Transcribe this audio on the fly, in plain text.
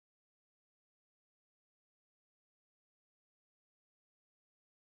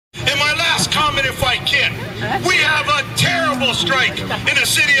comment if I can. We have a terrible strike in the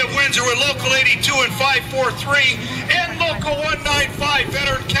city of Windsor with Local 82 and 543 and Local 195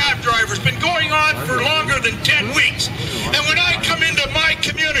 veteran cab drivers. Been going on for longer than 10 weeks. And when I come into my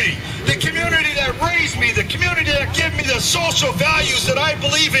community, the community that raised me, the community that gave me the social values that I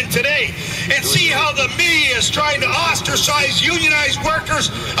believe in today, and see how the media is trying to ostracize unionized workers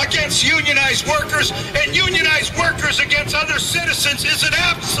against unionized workers and unionized workers against other citizens is an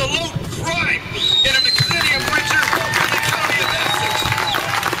absolute crime in the city of Windsor and the county of Essex.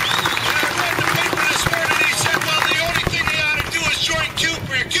 And I read the paper this morning and he said, well, the only thing they ought to do is join Cupe,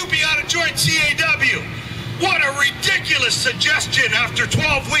 or Cupe ought to join CAW. What a ridiculous suggestion after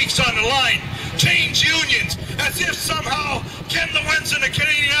 12 weeks on the line. Change unions, as if somehow Ken Lewenza and the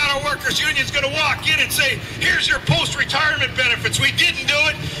Canadian Auto Workers Union is going to walk in and say, here's your post-retirement benefits. We didn't do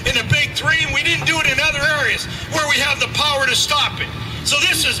it in the big three, and we didn't do it in other areas where we have the power to stop it. So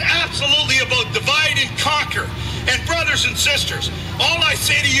this is absolutely about divide and conquer. And brothers and sisters, all I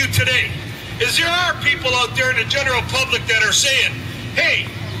say to you today is there are people out there in the general public that are saying, hey,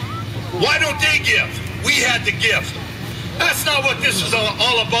 why don't they give? We had to give. That's not what this is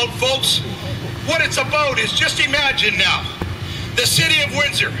all about, folks. What it's about is, just imagine now, the city of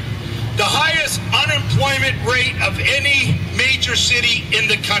Windsor, the highest unemployment rate of any major city in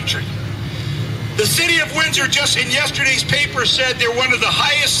the country. The city of Windsor, just in yesterday's paper, said they're one of the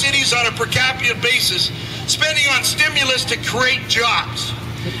highest cities on a per capita basis, spending on stimulus to create jobs.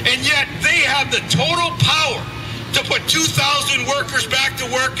 And yet they have the total power to put 2,000 workers back to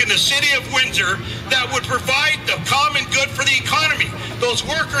work in the city of Windsor that would provide the common good for the economy. Those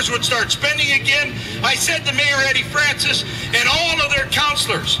workers would start spending again. I said to Mayor Eddie Francis and all of their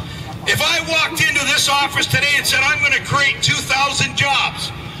councillors, if I walked into this office today and said I'm going to create 2,000 jobs,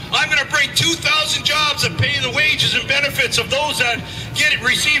 I'm going to bring 2,000 jobs that pay the wages and benefits of those that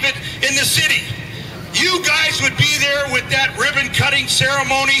receive it in the city, you guys would be there with that ribbon-cutting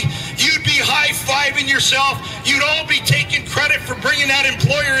ceremony. You'd be high-fiving yourself. You'd all be taking credit for bringing that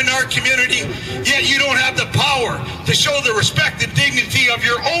employer in our community, yet you don't have the power to show the respect and dignity of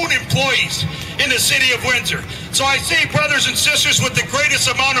your own employees in the city of Windsor. So I say, brothers and sisters, with the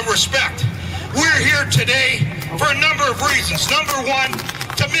greatest amount of respect, we're here today for a number of reasons. Number one,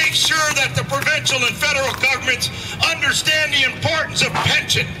 to make sure that the provincial and federal governments understand the importance of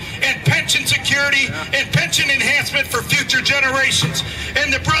pension and pension security and pension enhancement for future generations.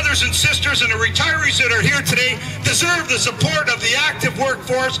 And the brothers and sisters and the retirees that are here today deserve the support of the active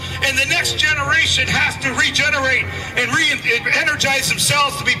workforce, and the next generation has to regenerate and re-energize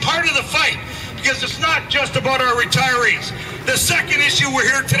themselves to be part of the fight, because it's not just about our retirees. The second issue we're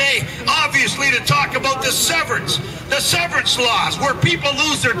here today, obviously, to talk about the severance laws, where people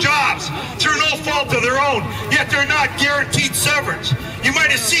lose their jobs through no fault of their own, yet they're not guaranteed severance. You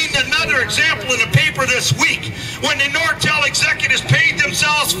might have seen another example in the paper this week when the Nortel executives paid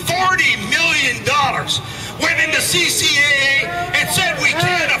themselves $40 million, went into CCAA and said we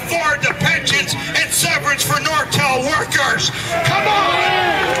can't afford the pensions and severance for Nortel workers. Come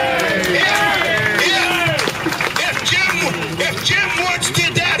on! If Jim Woods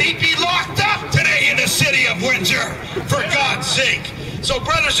did that, he'd be locked up today in the city of Windsor, for God's sake. So,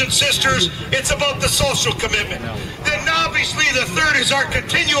 brothers and sisters, it's about the social commitment. Then obviously the third is our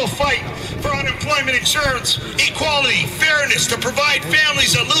continual fight for unemployment insurance, equality, fairness, to provide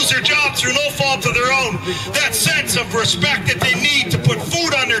families that lose their jobs through no fault of their own that sense of respect that they need to put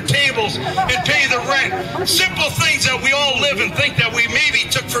food on their tables and pay the rent. Simple things that we all live and think that we maybe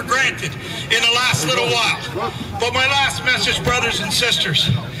took for granted in the last little while. But my last message, brothers and sisters,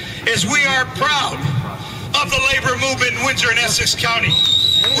 is we are proud of the labor movement in Windsor and Essex County.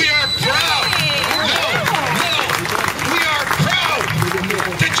 We are proud. We are proud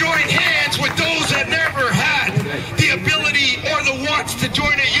to join hands with those that never had the ability or the wants to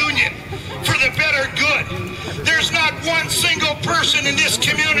join a union for the better good. There's not one single person in this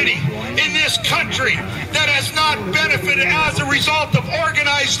community, in this country, that has not benefited as a result of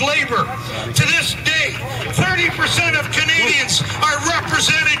organized labor. To this day, 30% of Canadians are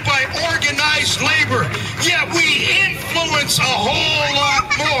represented by organized labor, yet we influence a whole lot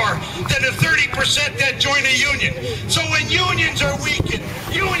more than the 30% that join a union. So when unions are weakened,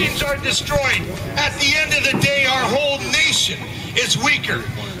 unions are destroyed, at the end of the day, our whole nation is weaker.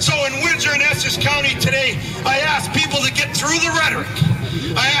 So in Windsor and Essex County today, I ask people to get through the rhetoric.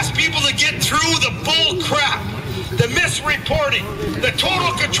 I ask people to get through the bull crap, the misreporting, the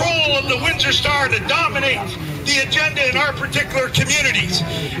total control of the Windsor Star to dominate the agenda in our particular communities.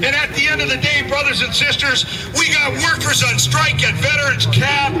 And at the end of the day, brothers and sisters, we got workers on strike at Veterans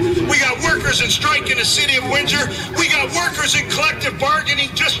Cab. We got workers workers in strike in the city of Windsor. We got workers in collective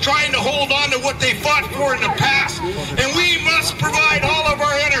bargaining just trying to hold on to what they fought for in the past. And we must provide all of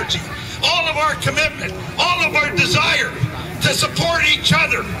our energy, all of our commitment, all of our desire to support each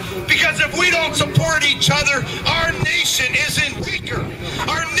other. Because if we don't support each other, our nation isn't weaker.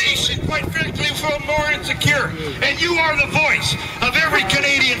 Our nation, quite frankly, will feel more insecure. And you are the voice of every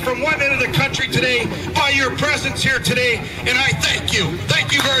Canadian from one end of the country today by your presence here today. And I thank you.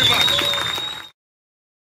 Thank you very much.